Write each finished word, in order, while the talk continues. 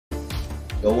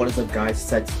Yo, what is up guys?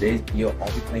 So today's video,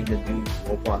 I'll be playing the new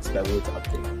Roblox Bedwars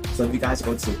update. So if you guys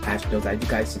go to the patch notes, as you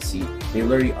guys can see, they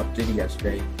literally updated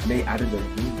yesterday and they added a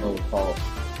new mode called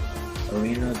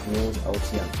Arena Duels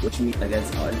LTM, which means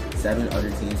against 7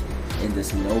 other teams in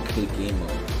this no-kick game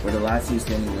mode, where the last team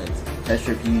standing wins. Test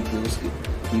your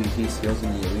PvP skills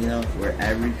in the arena, where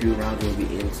every few rounds you'll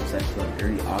be able to set from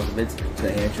early augments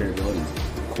to enhance your abilities.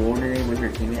 Coordinate with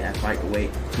your teammate and fight away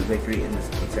to victory in this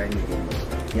exciting game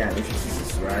mode. Yeah, make sure to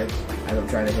subscribe as I'm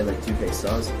trying to hit like 2K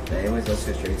subs. But anyways, let's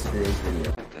get straight to today's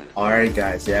video. Alright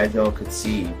guys, yeah, as y'all could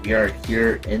see, we are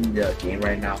here in the game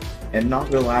right now. And not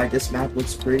gonna lie, this map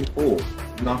looks pretty cool.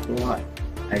 Not gonna lie.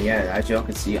 And yeah, as y'all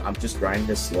can see, I'm just grinding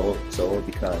this solo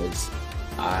because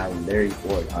I'm very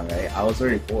bored, alright? I was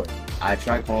very bored. I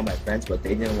tried calling my friends, but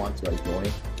they didn't want to like join.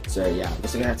 So yeah, I'm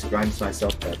just gonna have to grind this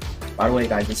myself. But by the way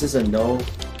guys, this is a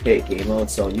no-hit game mode,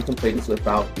 so you can play this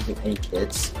without using any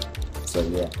hits. So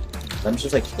yeah, let me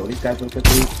just like show these guys real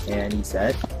quickly. And he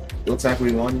said, looks like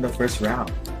we won the first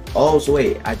round. Oh, so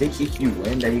wait, I think if you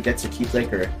win, then you get to keep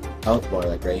like your health bar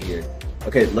like right here.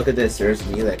 Okay, look at this. There's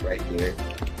me like right here.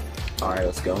 Alright,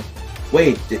 let's go.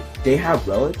 Wait, they have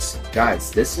relics?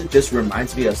 Guys, this just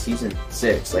reminds me of season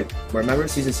 6. Like, remember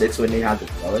season 6 when they had the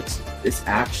relics? This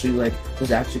actually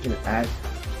can add,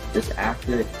 this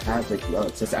actually has like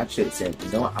relics. That's actually insane.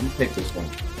 You know what? I'm gonna pick this one.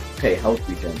 Okay, health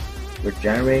regen.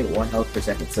 Regenerate 1 health per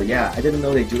second. So yeah, I didn't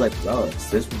know they do like relics.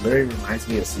 This literally reminds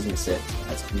me of season 6.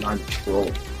 That's not a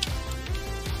troll.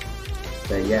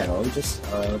 But yeah, let me just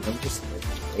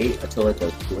wait until like the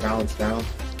cooldown's down.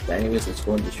 But anyways, let's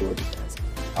go and destroy these guys.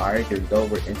 Alright, here we go.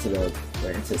 We're into the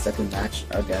second match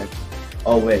again.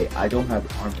 Oh wait, I don't have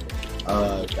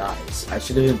armor. Guys, I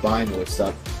should have been buying more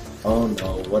stuff. Oh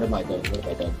no, what am I doing? What have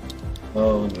I done?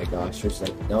 Oh my gosh, there's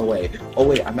like no way. Oh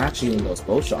wait, I'm actually hitting those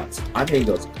bow shots. I'm hitting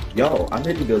those. Yo, I'm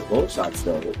hitting those bow shots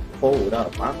though. Hold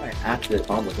up, why am I actually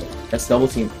with him? That's double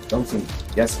team.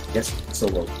 Yes, so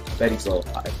low. I bet he's low.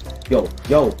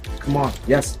 Yo, come on.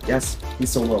 Yes, he's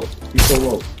so low.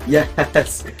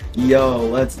 Yes, yo,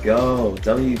 let's go.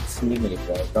 W teammate,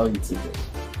 bro. W teammate.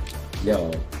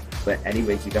 Yo, but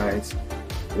anyways, you guys,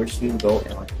 we're just gonna go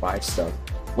and like buy stuff.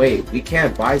 Wait, we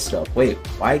can't buy stuff. Wait,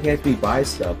 why can't we buy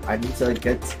stuff? I need to like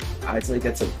get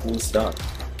some cool stuff.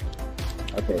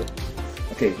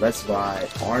 Okay, let's buy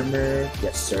armor.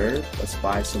 Yes, sir. Let's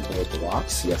buy some more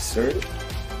blocks. Yes, sir.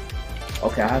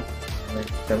 Okay, I have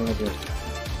 700.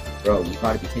 Bro, you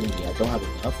gotta be kidding me. I don't have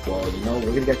enough. Well, you know,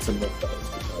 we're gonna get some more of those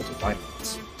because of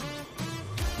finance.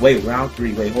 Wait, round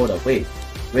 3. Wait, hold up. Wait,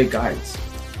 guys.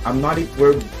 I'm not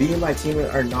even. Me and my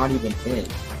teammate are not even in.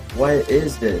 What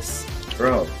is this?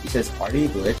 Bro, he says party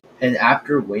glitch, and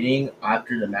after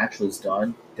the match was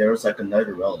done, there was like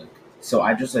another relic. So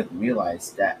I just like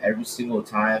realized that every single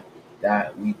time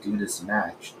that we do this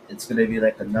match, it's gonna be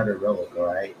like another relic,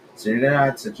 alright? So you're gonna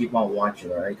have to keep on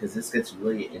watching, alright? Because this gets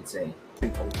really insane.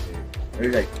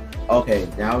 They're like, okay,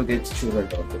 now we get to choose our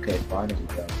relic. Okay, finally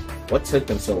done. What took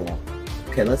them so long?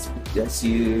 Okay, let's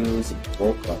use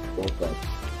bulk up.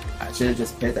 I should have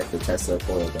just picked like the Tesla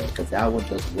foil though, because that one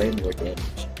does way more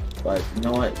damage. But you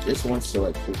know what? This one's still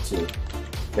like cool too.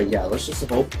 But yeah, let's just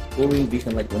hopefully we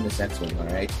can like win this next one,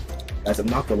 alright? Guys, I'm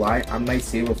not gonna lie, I might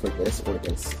save it for this or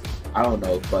this. I don't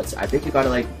know, but I think you gotta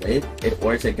like win it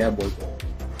or to get more gold.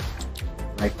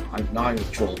 Like, I'm not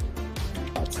even trolling.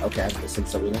 Okay, I'm missing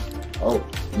something. Oh,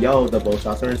 yo, the bow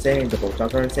shots are insane.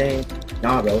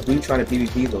 Nah, bro, who you trying to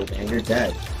PvP, little man? You're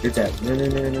dead.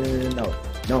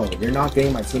 No, you're not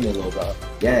getting my teammate low, bro.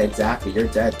 Yeah, exactly. You're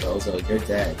dead, bro. So you're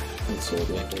dead.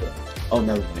 Oh,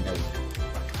 never mind.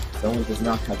 Someone does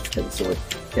not have to take the sword.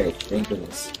 Okay, thank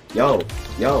goodness. Yo,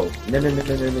 no. Yo,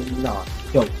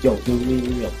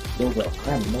 bro. I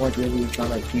have no idea who you're trying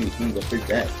to like PvP, but you're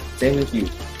dead. Same with you.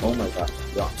 Oh my god,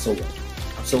 yo, I'm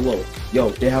so low. Yo,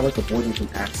 they have like a board you can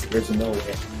axe. There's no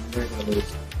way.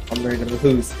 I'm literally gonna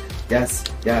lose. Yes,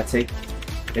 yeah, take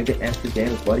the extra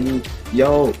damage, buddy.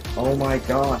 Yo, oh my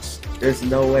gosh, there's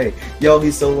no way. Yo,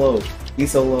 he's so low.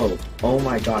 Oh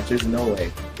my gosh, there's no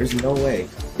way.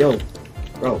 Yo,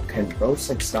 bro, can bro just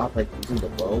like stop like using the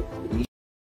bow, please?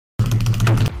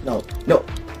 No,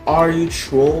 are you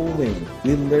trolling?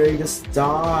 We literally just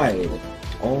died.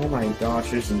 Oh my gosh,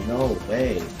 there's no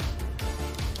way.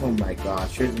 Oh my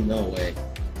gosh, there's no way.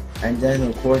 And then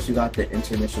of course you got the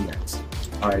intermission next.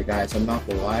 Alright guys, I'm not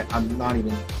gonna lie, I'm not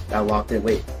even that locked in.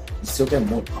 Wait, you still get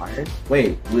more iron?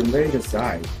 Wait, we literally just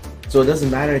died. So it doesn't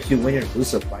matter if you win or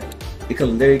lose a fight. You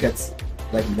can literally get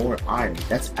like more iron.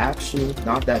 That's actually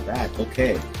not that bad.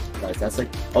 Okay, guys, that's like,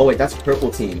 oh wait, that's purple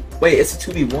team. Wait, it's a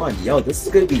 2v1. Yo, this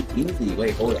is gonna be easy.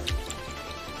 Wait, hold up.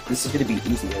 This is gonna be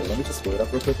easy. Wait, let me just blow it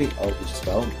up real quickly. Oh, we just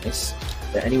fell. Nice.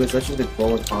 But anyways, let's use the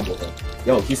bow and combo him.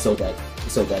 Yo, he's so dead.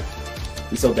 He's so dead.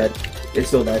 He's so dead. It's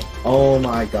so dead. Oh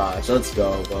my gosh, let's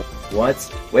go, bro. What?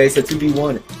 Wait, it's a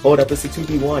 2v1. Hold up, it's a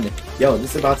 2v1. Yo,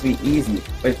 this is about to be easy.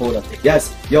 Wait, hold up.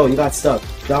 Yes, yo, you got stuck.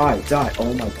 Die, die.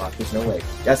 Oh my gosh, there's no way.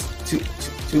 Yes,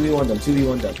 2v1 done,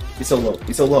 2v1 done. He's so low,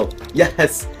 he's so low.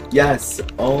 Yes, yes.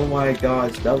 Oh my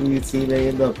gosh, W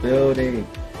teammate in the building.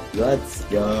 Let's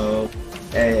go.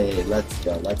 Hey, let's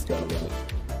go, bro.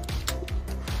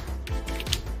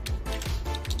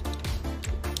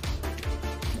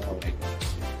 Oh my gosh.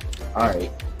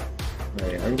 Alright.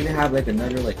 Alright, are we gonna have like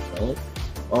another like relic?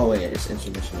 Oh wait, it's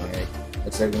intermission, alright.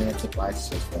 Looks like we're gonna have to buy this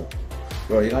stuff.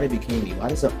 Bro, you gotta be kidding me. Why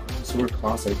does a sword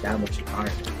cost like that much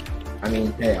iron? I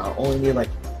mean, hey, I'll only need like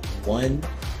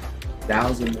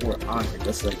 1,000 more iron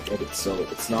just like get it, so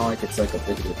it's not like it's like a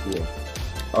big of a deal.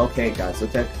 Okay guys,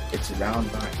 looks like it's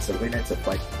round 9, so we're gonna have to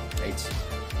fight, right?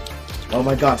 Oh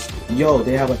my gosh, yo,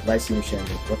 they have like lightning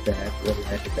shaman. What the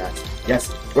heck is that? Yes,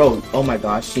 bro, oh my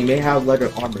gosh, he may have leather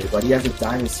armor, but he has a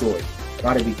diamond sword.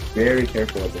 Gotta be very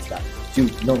careful of this guy.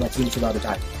 Dude, no, my team's about to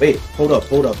die. Wait, hold up,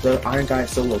 the iron guy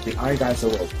is so low, Yes,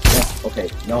 okay,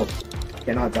 no, I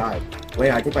cannot die.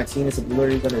 Wait, I think my team is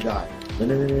literally gonna die. No.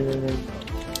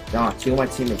 Nah, kill my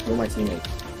teammate,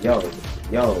 Yo.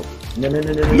 No. Wait.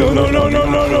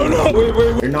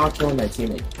 You're not killing my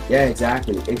teammate. Yeah,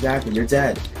 exactly, you're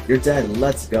dead.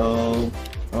 Let's go.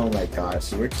 Oh my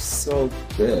gosh, we're just so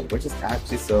good. We're just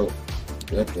actually so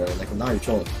good, bro. Like, I'm not even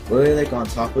trolling. We're like on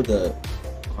top of the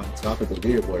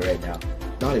leaderboard right now.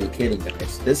 Not even kidding,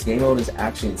 guys. This game mode is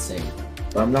actually insane.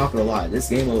 But I'm not gonna lie, this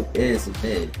game mode is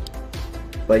mid.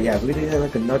 But yeah, we're gonna get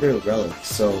like another relic.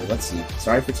 So let's see.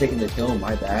 Sorry for taking the kill,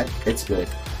 my bad. It's good,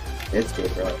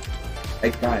 bro.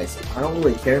 Like guys, I don't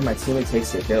really care if my teammate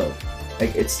takes the kill.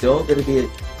 Like it's still gonna be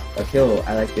a kill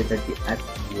at like at the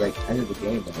end of the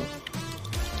game though.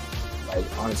 Like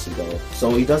honestly though.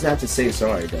 So he doesn't have to say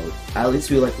sorry though. At least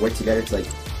we like work together to like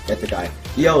get the guy.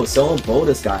 Yo, someone bow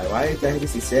this guy. Why the heck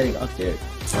is he standing up there?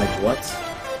 It's like what?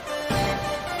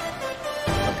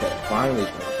 Okay, finally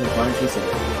do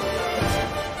something.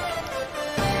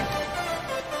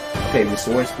 Okay,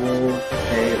 resourceful.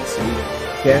 Okay, let's see.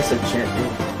 Chaos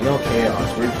enchantment. You know,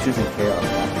 chaos. We're choosing chaos. I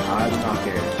do not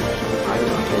care.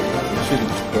 We're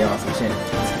choosing chaos enchantment.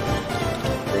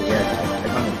 But yeah, I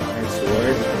got an iron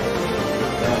sword.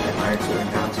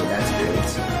 Now, so that's great.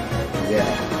 Yeah.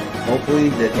 Hopefully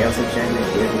the chaos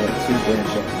enchantment gives me like 2 good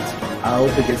enchantments. I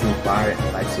hope it gives me fire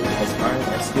and life steal. Because fire and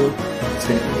life steal, it's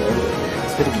gonna be over.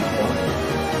 It's gonna be fun.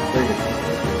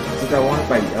 Since I want it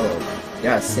by yellow.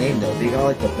 Yeah, same though. They got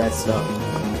like the best stuff.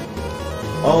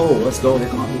 Oh, let's go. They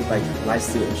got me like life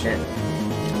steal enchantment.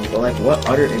 But like, what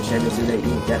other enchantments do they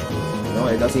even get? No,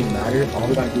 it doesn't even matter. All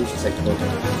we gotta do is just like kill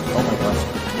them. Oh my gosh.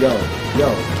 Yo.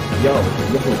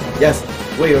 Yes.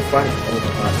 Wait, we're fighting. Oh my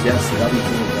gosh. Yes. W.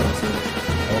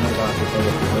 Oh my gosh.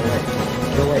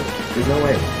 There's no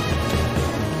way.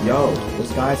 Yo,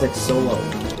 this guy's like so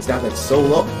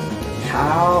low.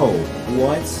 How?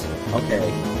 What? Okay.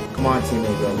 Come on,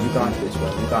 teammate, bro. You got this, bro.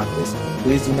 You got this.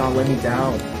 Please do not let me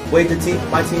down. Wait,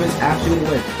 my team is actually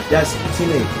gonna win. Yes,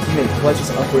 teammate, clutch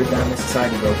this upward diamond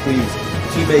society, bro. Please.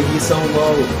 Teammate, he's so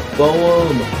low. Bow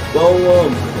him.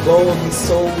 He's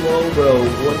so low, bro.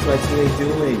 What's my teammate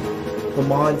doing?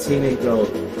 Come on, teammate, bro.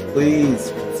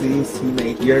 Please,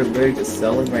 teammate. You're literally just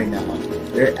selling right now.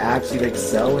 They're actually like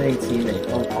selling, teammate.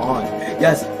 Come on.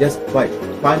 Yes,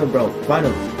 find him, bro. Find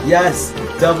him. Yes,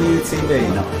 W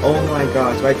teammate. Oh my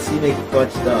gosh, my teammate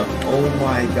clutched up. Oh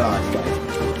my gosh, guys.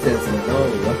 Says no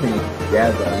way. Yeah,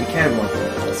 bro, you can't run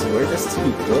from us. We're just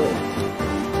too good.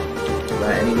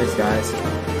 But anyways, guys,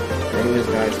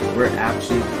 we're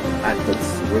actually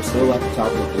we're still at the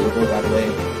top of the leaderboard, by the way.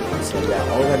 So yeah,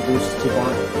 all we gotta do is just keep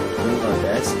on doing our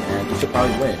best, and we should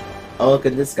probably win. Oh, look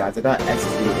at this, guys. I got X's to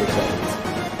the enchantments.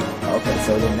 Okay,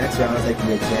 so the next round is like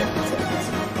the enchantments.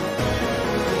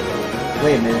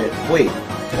 Wait a minute. Wait.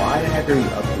 Why the heck are we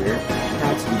up here? You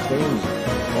have to be kidding me.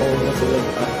 Oh, what's it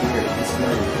like up here? This is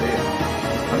not even fair.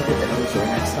 I'm gonna get the hell short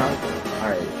next time.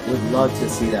 Alright, would love to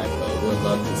see that, bro. Would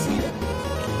love to see that.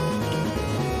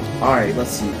 Alright,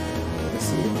 let's see.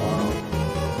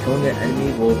 Killing an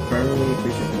enemy will permanently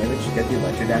increase your damage. You get the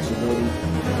electric dash ability.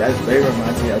 That very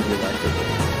reminds me of the electric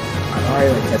ability. I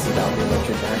already like tested out the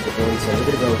electric dash ability, so we're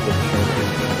gonna go with the trainer.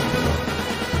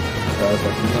 Because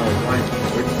like, you know, why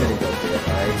not? We're just gonna go for it,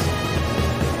 alright?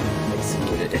 Let's see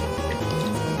what it is.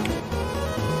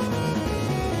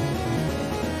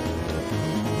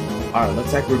 Alright,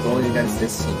 looks like we're going against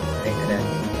this team, right? And then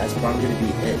that's probably gonna be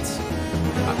it.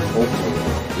 Hopefully,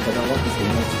 because I want this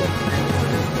game to go.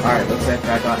 Alright, looks like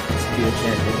I got executed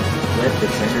champion with the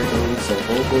trainer ability, so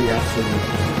hopefully actually,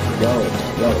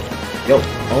 yo,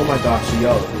 oh my gosh,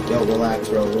 yo, relax,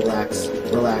 bro, relax.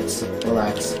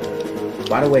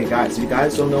 By the way, guys, if you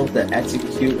guys don't know what the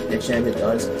execute enchantment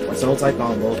does, when someone's like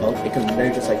on low health, it can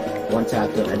literally just like one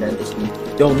tap them and then just be,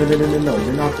 yo, no, you're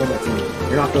not killing my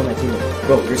teammate,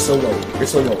 bro, you're so low,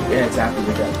 yeah, exactly,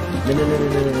 you're dead, no,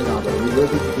 bro, you will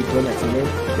be killing my teammate,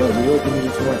 yo, you will be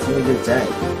killing my teammate, you're dead,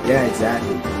 yeah,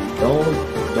 exactly,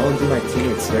 don't do my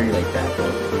teammates dirty like that, bro,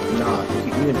 nah, if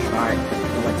you even try to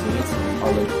kill my teammates,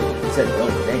 I'll let you. He said, yo,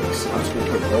 thanks, I'm just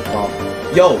gonna put no problem,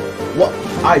 yo, what,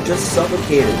 I just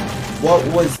suffocated. What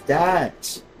was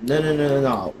that?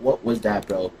 No. What was that,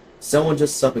 bro? Someone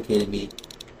just suffocated me.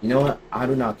 You know what? I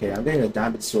do not care. I'm getting a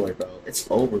diamond sword, bro. It's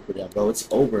over for them, bro. It's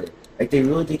over. Like, they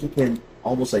really think you can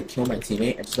almost, like, kill my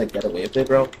teammate and just, like, get away with it,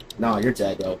 bro? Nah, you're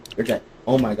dead, bro. You're dead.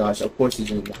 Oh, my gosh. Of course he's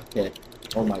doing that kid.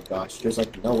 Oh, my gosh. There's,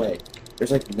 like, no way.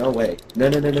 There's, like, no way.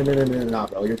 No,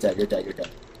 bro. You're dead. You're dead.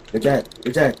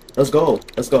 Let's go.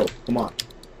 Come on.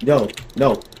 No.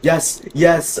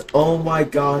 Yes. Oh, my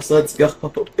gosh. Let's go.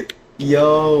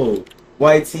 Yo,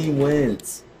 white team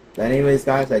wins. But anyways,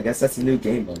 guys, I guess that's a new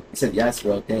game mode. He said, yes,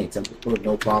 bro, thanks. I'm just putting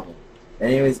no problem.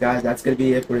 Anyways, guys, that's going to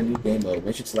be it for the new game mode.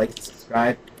 Make sure to like and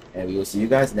subscribe, and we will see you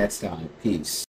guys next time. Peace.